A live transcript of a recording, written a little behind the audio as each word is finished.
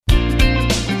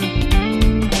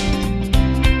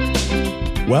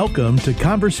Welcome to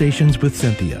Conversations with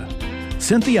Cynthia.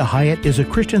 Cynthia Hiett is a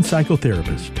Christian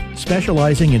psychotherapist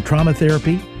specializing in trauma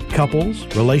therapy, couples,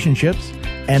 relationships,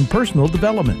 and personal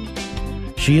development.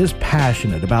 She is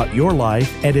passionate about your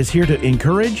life and is here to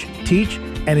encourage, teach,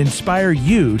 and inspire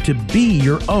you to be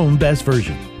your own best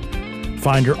version.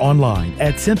 Find her online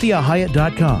at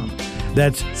CynthiaHiett.com.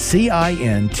 That's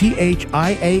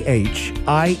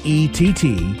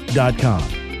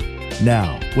CynthiaHiett.com.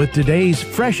 Now, with today's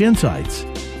fresh insights,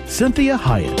 Cynthia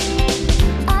Hiett.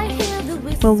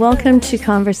 Well, welcome to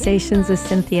Conversations with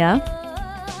Cynthia.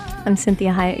 I'm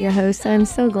Cynthia Hiett, your host. I'm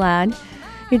so glad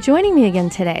you're joining me again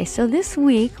today. So this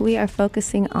week, we are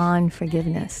focusing on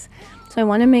forgiveness. So I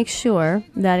want to make sure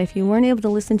that if you weren't able to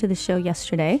listen to the show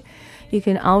yesterday, you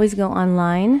can always go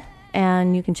online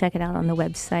and you can check it out on the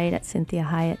website at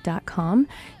CynthiaHiett.com.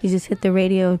 You just hit the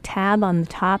radio tab on the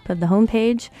top of the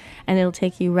homepage, and it'll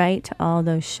take you right to all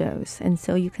those shows. And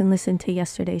so you can listen to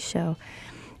yesterday's show.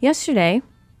 Yesterday,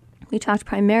 we talked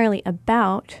primarily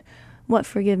about what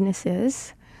forgiveness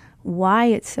is, why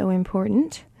it's so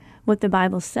important, what the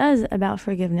Bible says about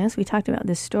forgiveness. We talked about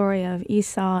this story of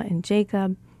Esau and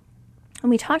Jacob. And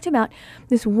we talked about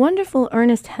this wonderful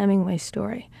Ernest Hemingway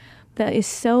story that is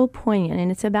so poignant, and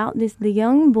it's about the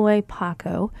young boy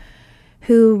Paco,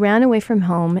 who ran away from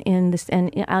home and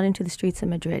out into the streets of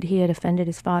Madrid. He had offended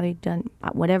his father, he'd done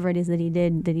whatever it is that he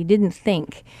did that he didn't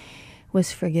think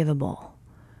was forgivable.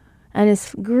 And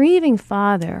his grieving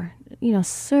father,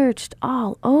 searched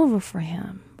all over for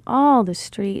him. All the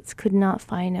streets could not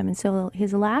find him. And so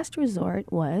his last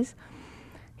resort was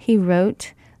he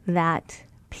wrote that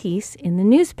piece in the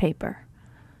newspaper.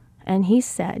 And he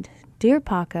said, "Dear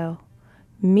Paco,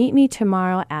 meet me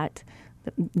tomorrow at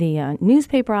the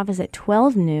newspaper office at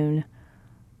 12 noon.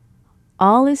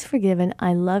 All is forgiven.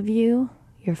 I love you,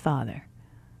 your father."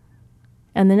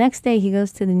 And the next day he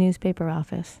goes to the newspaper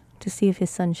office to see if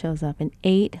his son shows up. And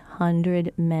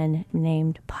 800 men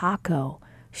named Paco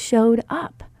showed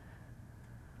up.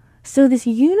 So this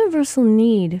universal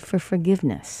need for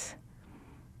forgiveness,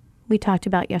 we talked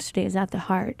about yesterday, is at the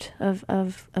heart of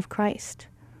Christ.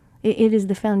 It is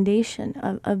the foundation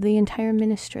of the entire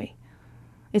ministry.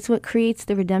 It's what creates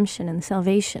the redemption and the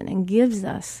salvation and gives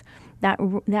us that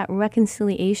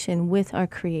reconciliation with our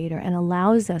Creator and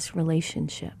allows us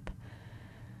relationship.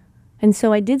 And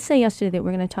so I did say yesterday that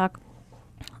we're going to talk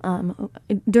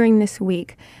during this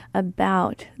week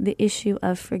about the issue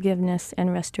of forgiveness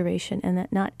and restoration, and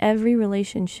that not every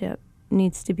relationship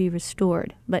needs to be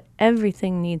restored, but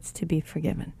everything needs to be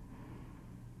forgiven.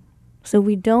 So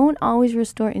we don't always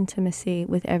restore intimacy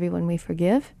with everyone we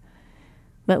forgive,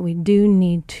 but we do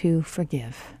need to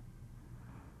forgive.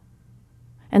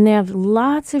 And they have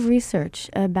lots of research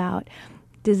about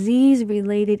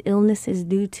disease-related illnesses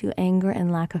due to anger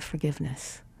and lack of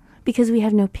forgiveness, because we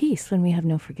have no peace when we have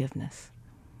no forgiveness.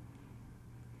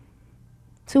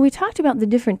 So we talked about the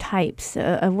different types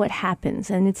of what happens,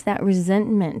 and it's that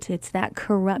resentment, it's that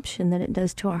corruption that it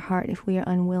does to our heart if we are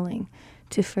unwilling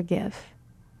to forgive.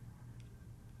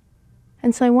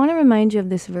 And so I want to remind you of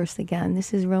this verse again.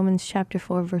 This is Romans chapter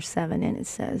 4, verse 7, and it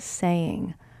says,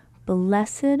 saying,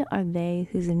 "Blessed are they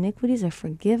whose iniquities are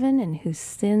forgiven and whose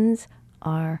sins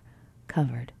are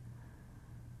covered."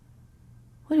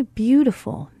 What a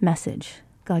beautiful message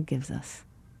God gives us.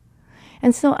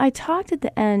 And so I talked at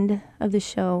the end of the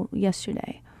show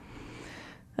yesterday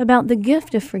about the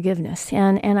gift of forgiveness,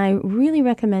 and I really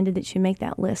recommended that you make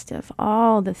that list of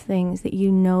all the things that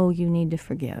you know you need to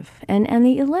forgive, and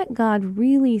let God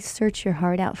really search your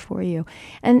heart out for you,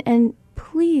 and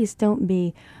please don't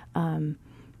be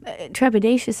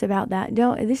trepidatious about that.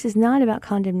 This is not about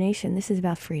condemnation. This is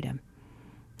about freedom.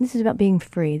 This is about being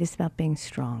free. This is about being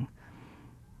strong.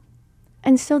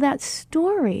 And so that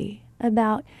story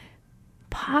about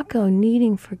Paco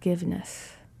needing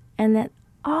forgiveness, and that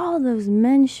all those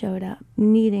men showed up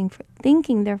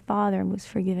thinking their father was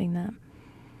forgiving them,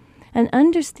 and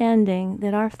understanding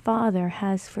that our Father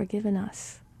has forgiven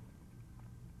us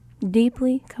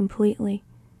deeply, completely,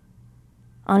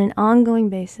 on an ongoing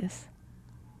basis.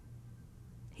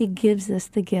 He gives us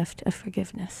the gift of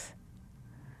forgiveness.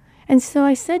 And so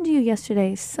I said to you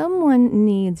yesterday, someone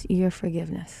needs your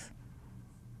forgiveness.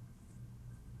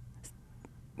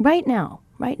 Right now.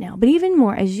 But even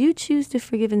more, as you choose to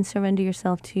forgive and surrender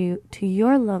yourself to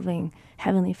your loving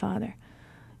Heavenly Father,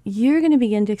 you're going to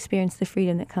begin to experience the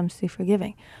freedom that comes through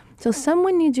forgiving. So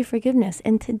someone needs your forgiveness.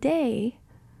 And today,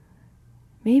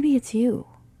 maybe it's you.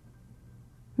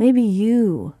 Maybe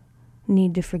you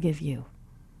need to forgive you.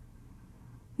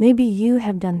 Maybe you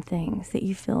have done things that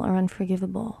you feel are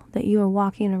unforgivable, that you are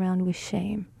walking around with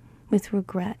shame, with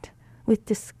regret, with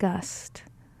disgust,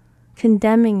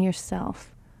 condemning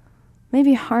yourself,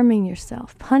 maybe harming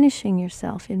yourself, punishing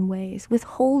yourself in ways,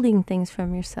 withholding things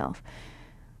from yourself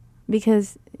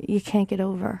because you can't get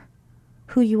over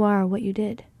who you are or what you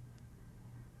did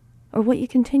or what you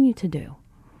continue to do.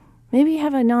 Maybe you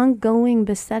have an ongoing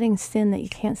besetting sin that you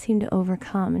can't seem to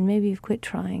overcome, and maybe you've quit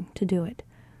trying to do it.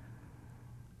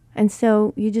 And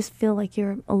so you just feel like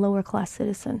you're a lower class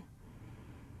citizen.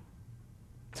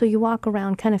 So you walk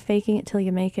around kind of faking it till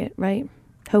you make it, right?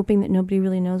 Hoping that nobody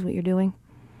really knows what you're doing.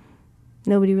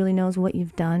 Nobody really knows what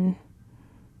you've done,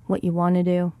 what you want to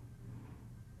do.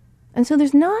 And so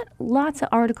there's not lots of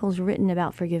articles written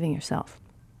about forgiving yourself.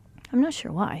 I'm not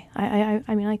sure why.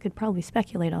 I mean, I could probably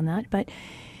speculate on that, but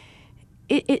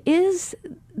it is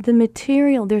the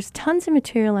material. There's tons of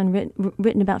material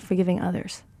written about forgiving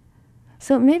others.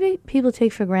 So maybe people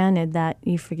take for granted that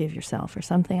you forgive yourself or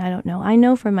something. I don't know. I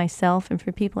know for myself and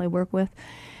for people I work with,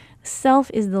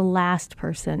 self is the last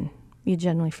person you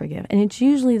generally forgive. And it's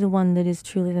usually the one that is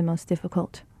truly the most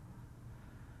difficult.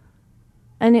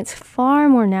 And it's far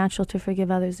more natural to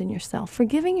forgive others than yourself.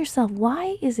 Forgiving yourself,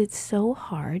 why is it so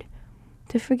hard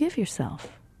to forgive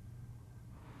yourself?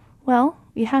 Well,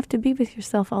 you have to be with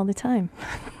yourself all the time.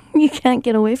 You can't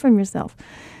get away from yourself.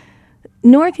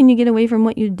 Nor can you get away from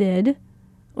what you did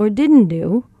or didn't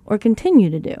do or continue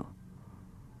to do.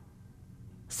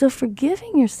 So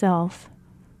forgiving yourself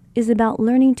is about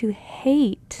learning to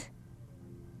hate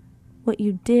what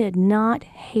you did, not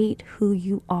hate who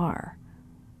you are.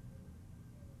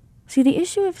 See, the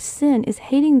issue of sin is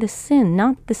hating the sin,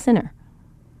 not the sinner.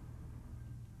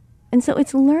 And so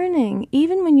it's learning,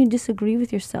 even when you disagree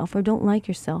with yourself or don't like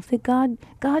yourself, that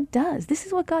God does. This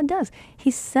is what God does.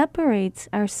 He separates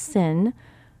our sin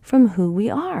from who we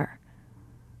are.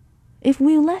 If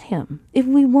we let him, if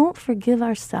we won't forgive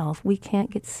ourselves, we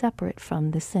can't get separate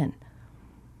from the sin.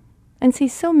 And see,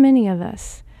 so many of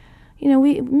us,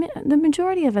 the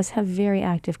majority of us have very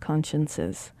active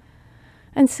consciences.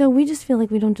 And so we just feel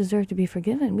like we don't deserve to be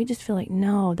forgiven. We just feel like,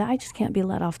 no, I just can't be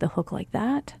let off the hook like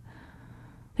that.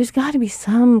 There's got to be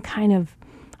some kind of,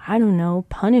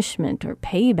 punishment or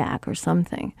payback or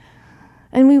something.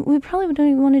 And we probably don't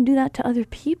even want to do that to other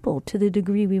people to the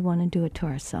degree we want to do it to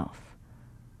ourselves.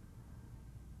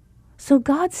 So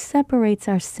God separates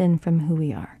our sin from who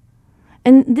we are.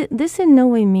 And this in no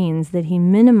way means that he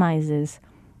minimizes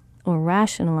or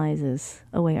rationalizes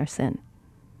away our sin.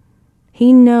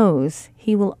 He knows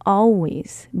he will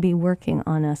always be working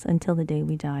on us until the day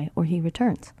we die or he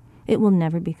returns. It will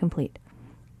never be complete.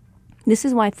 This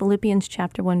is why Philippians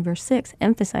chapter 1, verse 6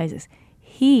 emphasizes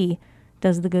he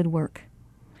does the good work.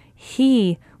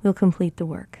 He will complete the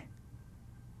work.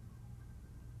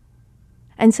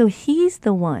 And so he's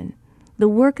the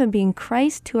work of being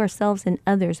Christ to ourselves and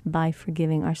others by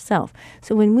forgiving ourselves.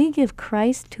 So when we give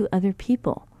Christ to other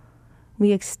people,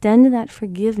 we extend that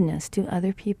forgiveness to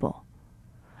other people.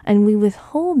 And we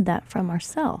withhold that from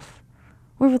ourselves.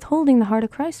 We're withholding the heart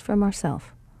of Christ from ourselves.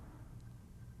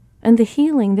 And the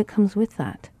healing that comes with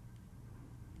that.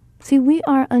 See, we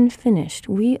are unfinished.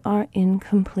 We are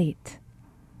incomplete.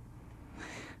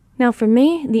 Now, for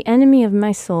me, the enemy of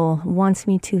my soul wants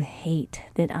me to hate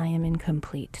that I am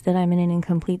incomplete, that I'm in an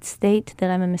incomplete state, that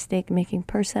I'm a mistake-making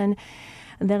person,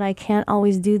 that I can't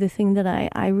always do the thing that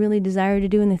I really desire to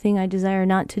do, and the thing I desire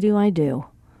not to do, I do.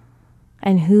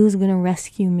 And who's going to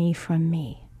rescue me from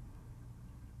me?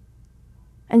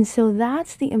 And so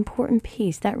that's the important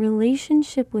piece, that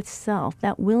relationship with self,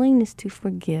 that willingness to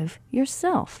forgive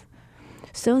yourself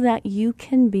so that you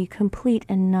can be complete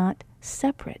and not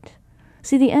separate.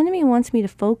 See, the enemy wants me to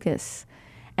focus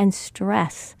and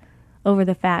stress over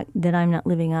the fact that I'm not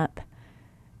living up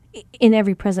in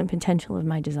every present potential of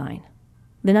my design,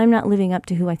 that I'm not living up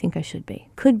to who I think I should be,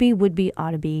 could be, would be,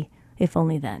 ought to be, if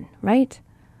only then, right?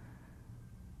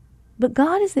 But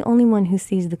God is the only one who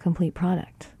sees the complete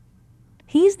product.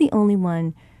 He's the only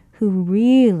one who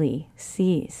really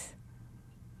sees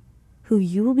who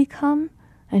you will become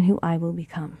and who I will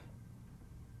become.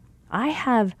 I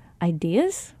have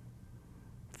ideas,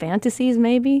 fantasies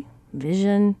maybe,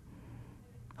 vision,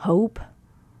 hope,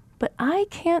 but I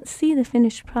can't see the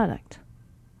finished product.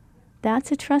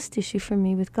 That's a trust issue for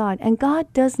me with God. And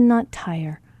God does not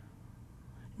tire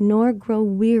nor grow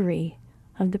weary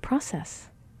of the process.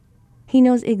 He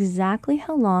knows exactly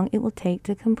how long it will take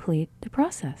to complete the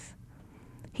process.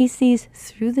 He sees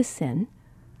through the sin,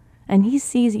 and he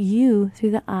sees you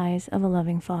through the eyes of a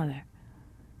loving Father.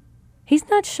 He's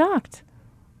not shocked.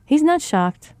 He's not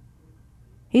shocked.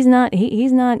 He's not,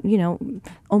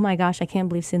 oh my gosh, I can't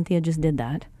believe Cynthia just did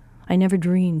that. I never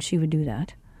dreamed she would do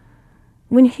that.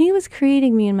 When he was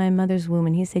creating me in my mother's womb,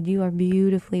 and he said, you are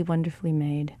beautifully, wonderfully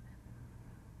made.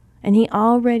 And he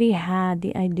already had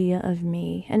the idea of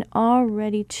me and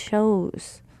already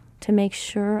chose to make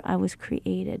sure I was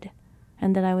created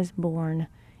and that I was born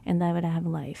and that I would have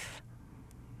life.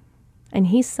 And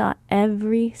he saw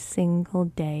every single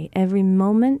day, every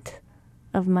moment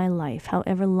of my life,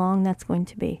 however long that's going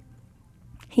to be.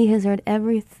 He has heard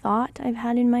every thought I've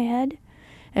had in my head,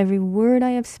 every word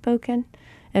I have spoken,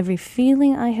 every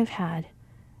feeling I have had.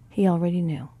 He already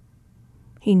knew.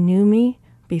 He knew me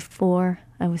before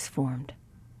I was formed.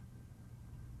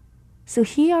 So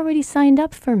he already signed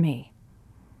up for me.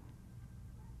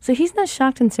 So he's not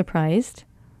shocked and surprised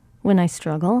when I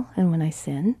struggle and when I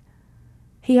sin.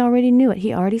 He already knew it.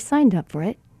 He already signed up for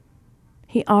it.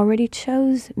 He already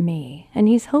chose me. And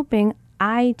he's hoping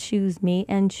I choose me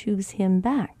and choose him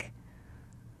back.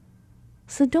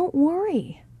 So don't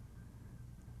worry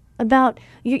about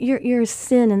your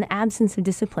sin and the absence of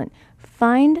discipline.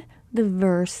 Find the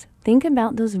verse. Think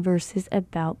about those verses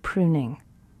about pruning.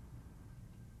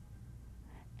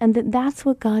 And that's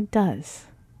what God does.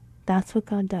 That's what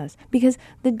God does. Because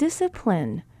the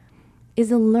discipline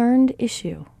is a learned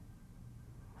issue.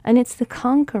 And it's the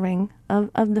conquering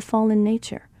of the fallen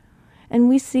nature. And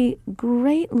we see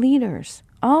great leaders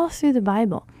all through the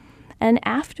Bible and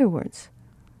afterwards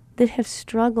that have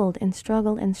struggled and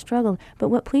struggled and struggled. But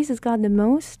what pleases God the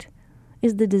most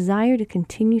is the desire to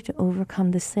continue to overcome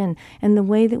the sin. And the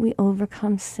way that we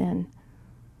overcome sin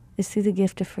is through the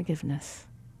gift of forgiveness.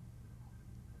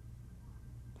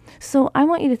 So I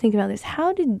want you to think about this.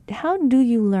 How do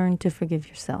you learn to forgive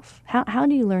yourself? How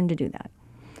do you learn to do that?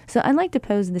 So I'd like to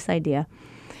pose this idea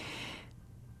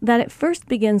that it first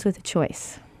begins with a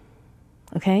choice,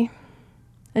 okay?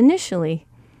 Initially,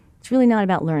 it's really not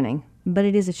about learning, but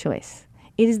it is a choice.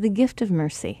 It is the gift of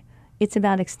mercy. It's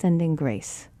about extending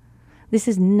grace. This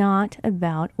is not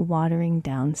about watering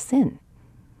down sin.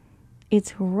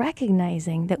 It's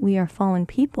recognizing that we are fallen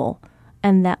people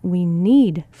and that we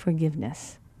need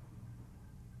forgiveness.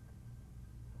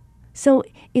 So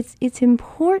it's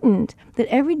important that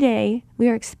every day we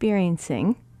are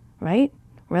experiencing, right,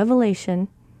 revelation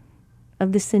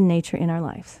of the sin nature in our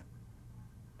lives.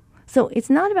 So it's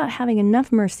not about having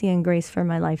enough mercy and grace for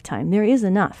my lifetime. There is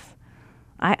enough.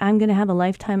 I'm going to have a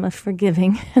lifetime of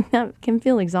forgiving, and that can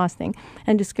feel exhausting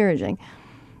and discouraging.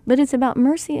 But it's about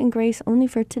mercy and grace only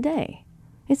for today.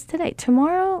 It's today.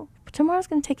 Tomorrow's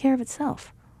going to take care of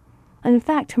itself. And in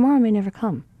fact, tomorrow may never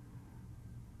come.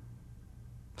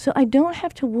 So I don't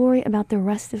have to worry about the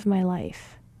rest of my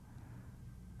life.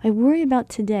 I worry about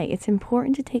today. It's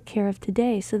important to take care of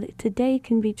today so that today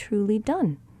can be truly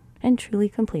done and truly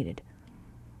completed.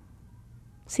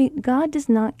 See, God does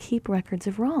not keep records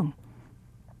of wrong.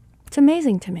 It's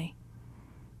amazing to me.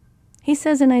 He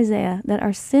says in Isaiah that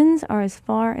our sins are as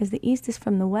far as the east is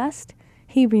from the west.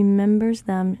 He remembers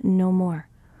them no more.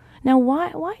 Now,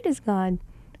 why does God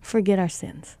forget our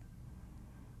sins?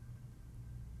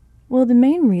 Well, the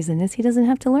main reason is he doesn't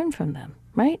have to learn from them,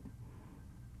 right?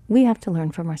 We have to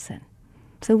learn from our sin.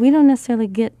 So we don't necessarily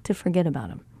get to forget about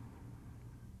them.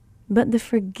 But the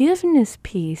forgiveness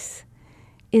piece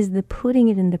is the putting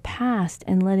it in the past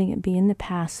and letting it be in the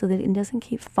past so that it doesn't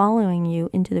keep following you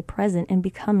into the present and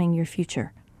becoming your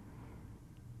future.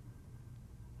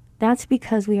 That's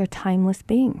because we are timeless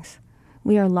beings.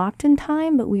 We are locked in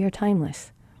time, but we are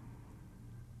timeless.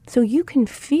 So you can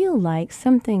feel like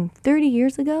something 30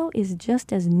 years ago is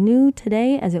just as new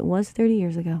today as it was 30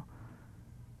 years ago.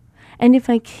 And if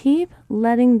I keep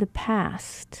letting the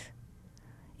past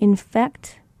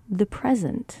infect the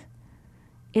present,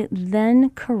 it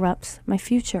then corrupts my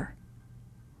future.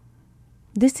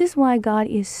 This is why God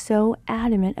is so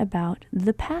adamant about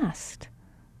the past.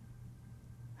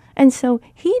 And so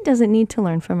he doesn't need to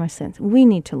learn from our sins. We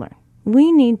need to learn.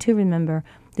 We need to remember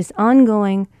this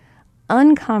ongoing,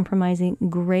 uncompromising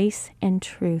grace and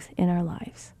truth in our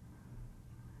lives.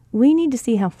 We need to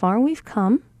see how far we've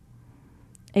come.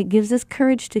 It gives us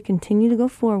courage to continue to go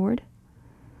forward.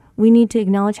 We need to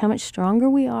acknowledge how much stronger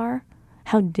we are,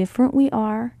 how different we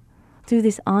are through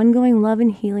this ongoing love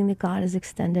and healing that God has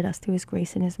extended us through his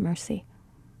grace and his mercy.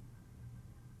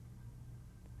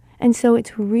 And so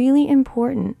it's really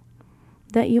important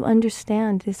that you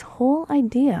understand this whole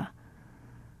idea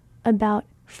about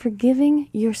forgiving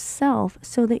yourself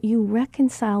so that you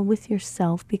reconcile with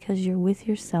yourself because you're with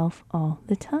yourself all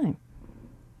the time.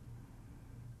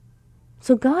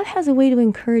 So God has a way to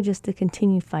encourage us to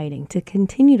continue fighting, to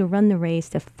continue to run the race,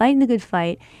 to fight the good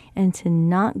fight, and to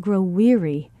not grow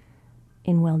weary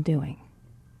in well-doing.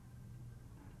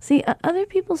 See, other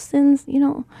people's sins,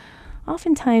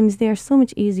 oftentimes they are so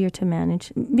much easier to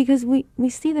manage because we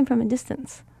see them from a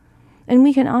distance. And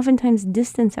we can oftentimes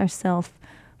distance ourselves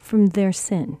from their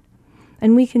sin.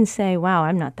 And we can say, wow,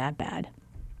 I'm not that bad.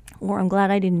 Or I'm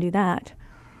glad I didn't do that.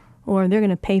 Or they're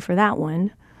going to pay for that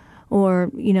one.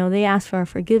 Or, they asked for our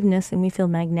forgiveness and we feel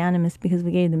magnanimous because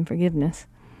we gave them forgiveness.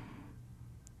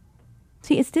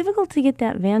 See, it's difficult to get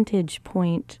that vantage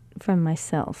point from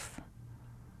myself.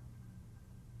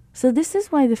 So this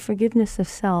is why the forgiveness of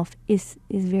self is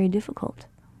very difficult.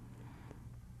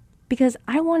 Because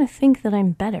I want to think that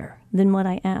I'm better than what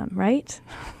I am, right?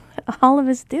 All of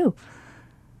us do.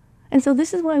 And so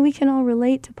this is why we can all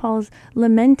relate to Paul's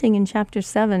lamenting in chapter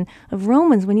 7 of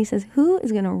Romans when he says, who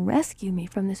is going to rescue me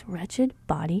from this wretched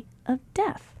body of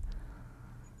death?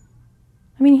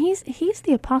 I mean, he's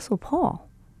the Apostle Paul.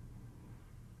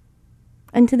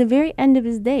 And to the very end of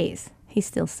his days, he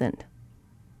still sinned.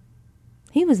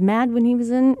 He was mad when he was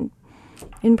in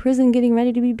prison getting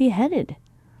ready to be beheaded.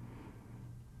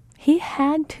 He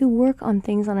had to work on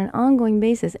things on an ongoing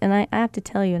basis. And I have to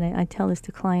tell you, and I tell this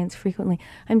to clients frequently,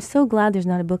 I'm so glad there's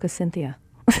not a book of Cynthia.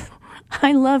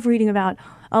 I love reading about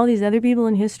all these other people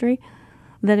in history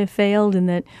that have failed and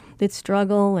that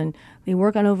struggle and they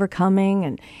work on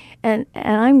overcoming. And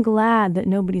I'm glad that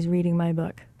nobody's reading my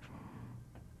book.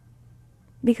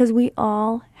 Because we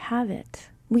all have it.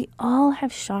 We all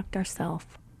have shocked ourselves.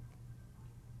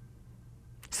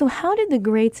 So how did the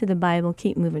greats of the Bible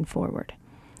keep moving forward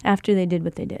after they did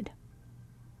what they did?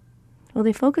 Well,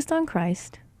 they focused on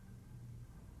Christ,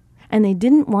 and they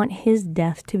didn't want his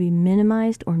death to be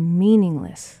minimized or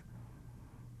meaningless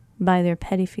by their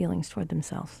petty feelings toward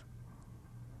themselves.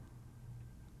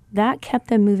 That kept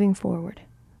them moving forward.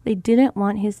 They didn't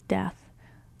want his death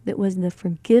that was the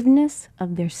forgiveness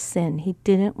of their sin. He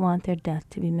didn't want their death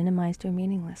to be minimized or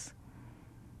meaningless.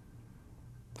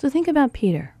 So think about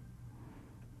Peter.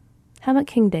 How about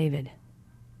King David?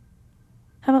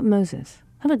 How about Moses?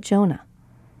 How about Jonah?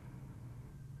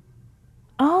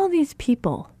 All these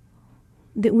people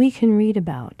that we can read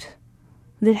about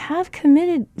that have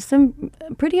committed some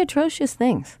pretty atrocious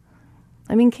things.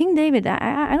 I mean, King David,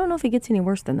 I don't know if it gets any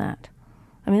worse than that.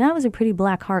 I mean, that was a pretty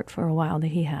black heart for a while that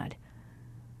he had.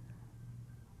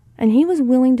 And he was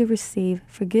willing to receive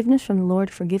forgiveness from the Lord,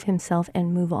 forgive himself,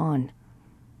 and move on.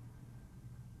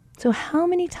 So how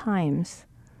many times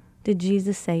did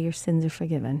Jesus say your sins are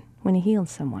forgiven when he healed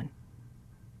someone?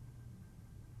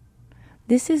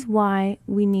 This is why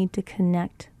we need to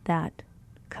connect that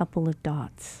couple of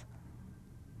dots.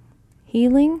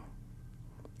 Healing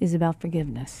is about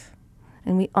forgiveness.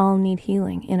 And we all need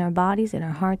healing in our bodies, in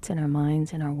our hearts, in our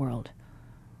minds, in our world.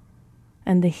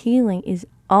 And the healing is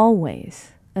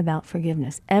always about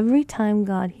forgiveness. Every time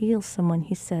God heals someone,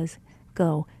 he says,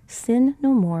 go, sin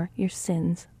no more, your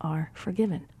sins are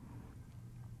forgiven.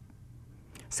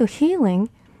 So healing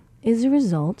is a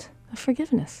result of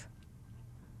forgiveness.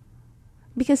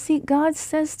 Because see, God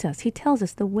says to us, he tells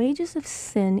us the wages of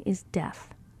sin is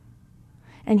death.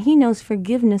 And he knows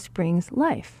forgiveness brings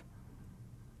life.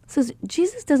 So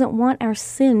Jesus doesn't want our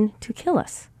sin to kill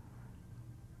us.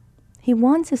 He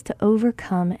wants us to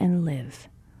overcome and live.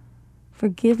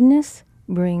 Forgiveness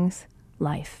brings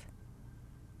life.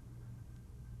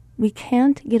 We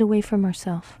can't get away from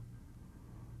ourselves.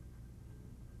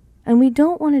 And we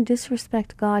don't want to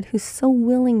disrespect God who's so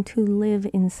willing to live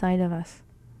inside of us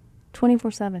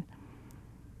 24/7.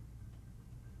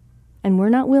 And we're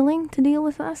not willing to deal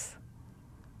with us.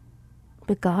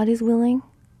 But God is willing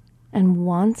and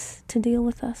wants to deal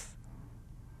with us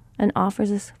and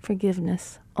offers us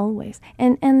forgiveness always.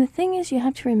 And the thing is, you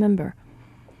have to remember,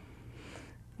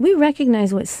 we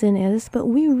recognize what sin is, but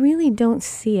we really don't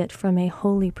see it from a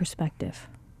holy perspective.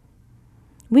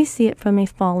 We see it from a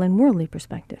fallen worldly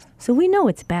perspective. So we know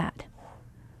it's bad.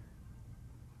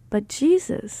 But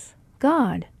Jesus,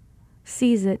 God,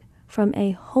 sees it from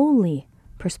a holy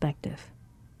perspective.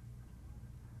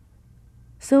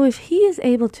 So if he is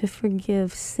able to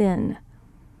forgive sin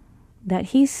that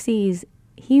he sees,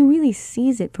 he really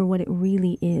sees it for what it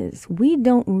really is. We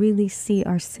don't really see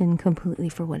our sin completely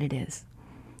for what it is.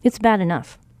 It's bad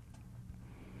enough.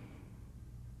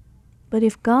 But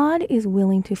if God is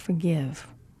willing to forgive,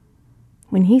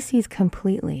 when he sees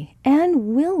completely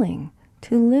and willing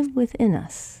to live within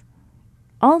us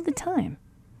all the time,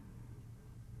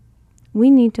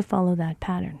 we need to follow that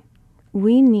pattern.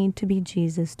 We need to be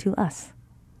Jesus to us.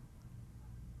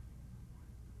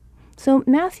 So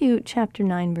Matthew chapter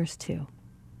 9, verse 2.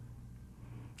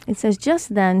 It says,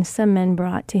 just then some men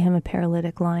brought to him a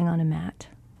paralytic lying on a mat.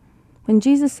 When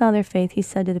Jesus saw their faith, he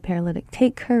said to the paralytic,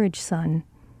 take courage, son.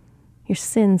 Your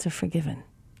sins are forgiven.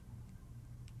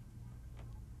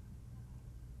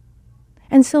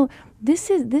 And so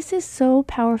this is so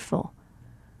powerful.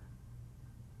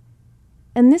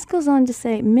 And this goes on to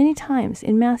say many times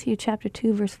in Matthew chapter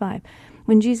 2, verse 5,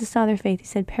 when Jesus saw their faith, he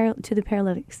said to the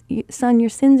paralytic, son, your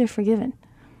sins are forgiven.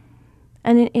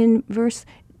 And in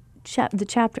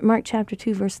Mark chapter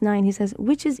 2, verse 9, he says,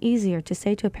 which is easier, to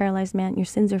say to a paralyzed man, your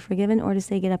sins are forgiven, or to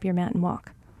say, get up your mat and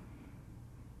walk?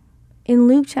 In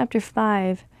Luke chapter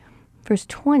 5, verse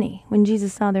 20, when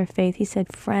Jesus saw their faith, he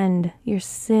said, friend, your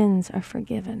sins are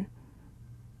forgiven.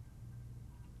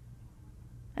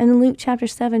 And in Luke chapter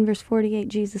 7, verse 48,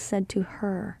 Jesus said to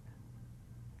her,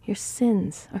 your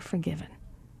sins are forgiven.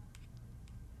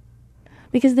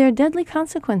 Because there are deadly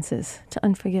consequences to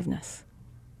unforgiveness.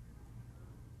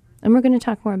 And we're going to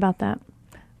talk more about that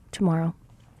tomorrow.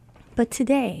 But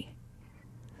today,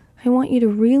 I want you to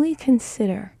really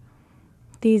consider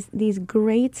these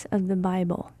greats of the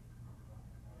Bible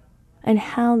and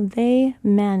how they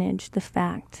managed the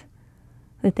fact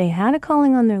that they had a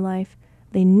calling on their life,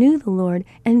 they knew the Lord,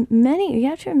 and you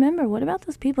have to remember, what about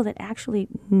those people that actually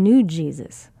knew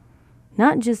Jesus?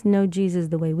 Not just know Jesus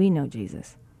the way we know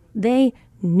Jesus. They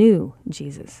knew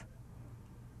Jesus.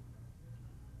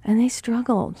 And they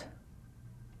struggled.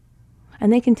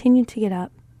 And they continued to get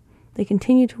up. They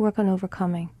continued to work on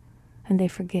overcoming. And they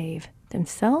forgave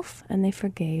themselves and they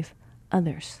forgave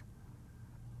others.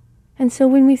 And so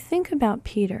when we think about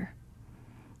Peter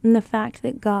and the fact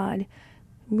that God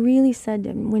really said to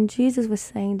him, when Jesus was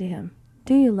saying to him,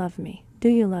 do you love me? Do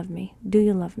you love me? Do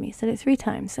you love me? He said it 3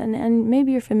 times. And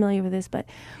maybe you're familiar with this, but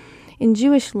in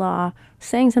Jewish law,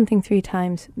 saying something 3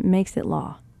 times makes it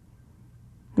law,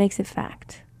 makes it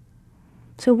fact.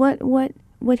 So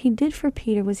what he did for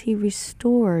Peter was he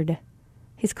restored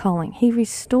his calling. He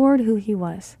restored who he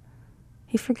was.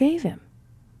 He forgave him.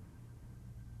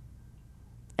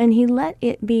 And he let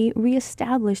it be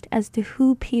reestablished as to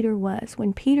who Peter was.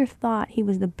 When Peter thought he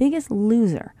was the biggest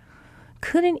loser,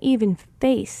 couldn't even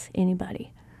face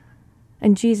anybody,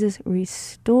 and Jesus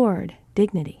restored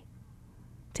dignity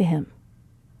to him.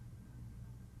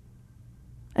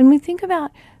 And we think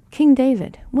about King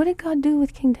David. What did God do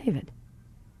with King David?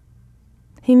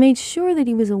 He made sure that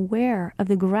he was aware of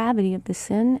the gravity of the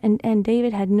sin, and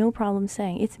David had no problem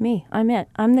saying, it's me, I'm it,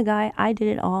 I'm the guy, I did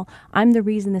it all, I'm the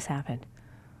reason this happened.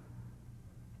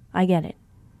 I get it.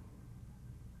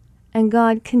 And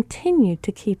God continued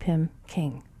to keep him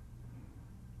king.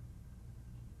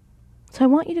 So I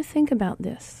want you to think about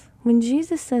this. When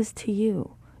Jesus says to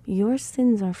you, your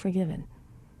sins are forgiven,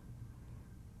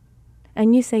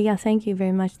 and you say, yeah, thank you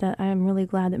very much, that I am really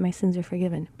glad that my sins are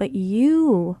forgiven, but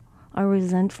you are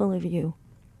resentful of you.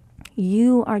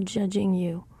 You are judging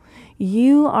you.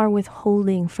 You are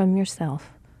withholding from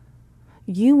yourself.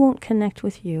 You won't connect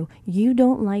with you. You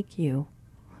don't like you.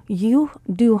 You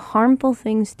do harmful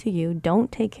things to you, don't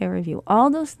take care of you. All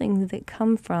those things that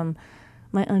come from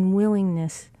my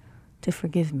unwillingness to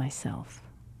forgive myself.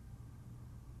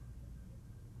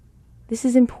 This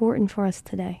is important for us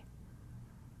today.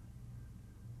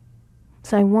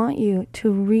 So I want you to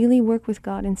really work with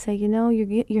God and say,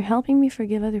 you're helping me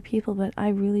forgive other people, but I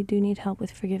really do need help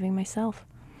with forgiving myself.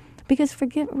 Because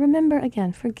remember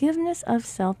again, forgiveness of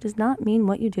self does not mean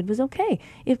what you did was okay.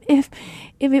 If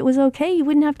it was okay, you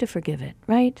wouldn't have to forgive it,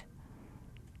 right?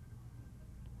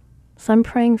 So I'm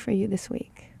praying for you this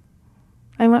week.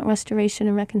 I want restoration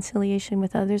and reconciliation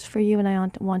with others for you, and I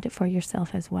want it for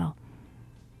yourself as well.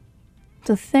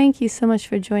 So thank you so much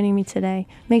for joining me today.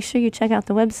 Make sure you check out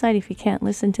the website if you can't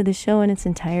listen to the show in its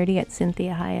entirety at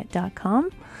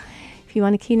CynthiaHiett.com. If you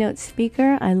want a keynote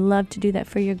speaker, I love to do that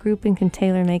for your group and can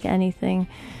tailor-make anything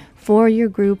for your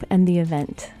group and the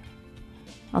event.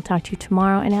 I'll talk to you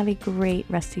tomorrow, and have a great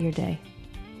rest of your day.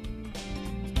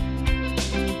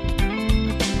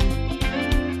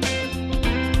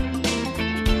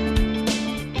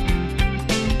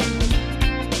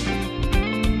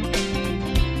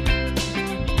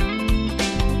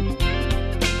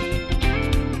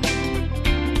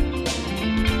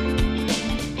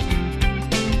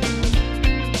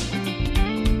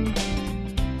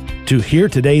 To hear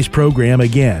today's program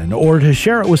again or to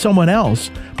share it with someone else,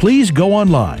 please go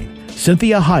online,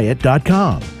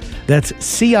 CynthiaHiett.com. That's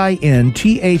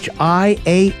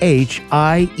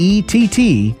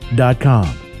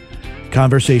CynthiaHiett.com.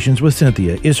 Conversations with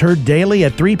Cynthia is heard daily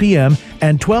at 3 p.m.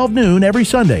 and 12 noon every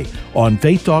Sunday on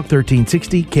Faith Talk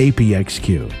 1360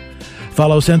 KPXQ.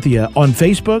 Follow Cynthia on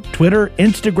Facebook, Twitter,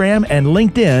 Instagram, and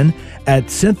LinkedIn at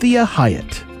Cynthia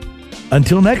Hiett.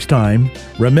 Until next time,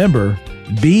 remember,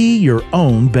 be your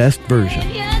own best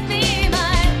version.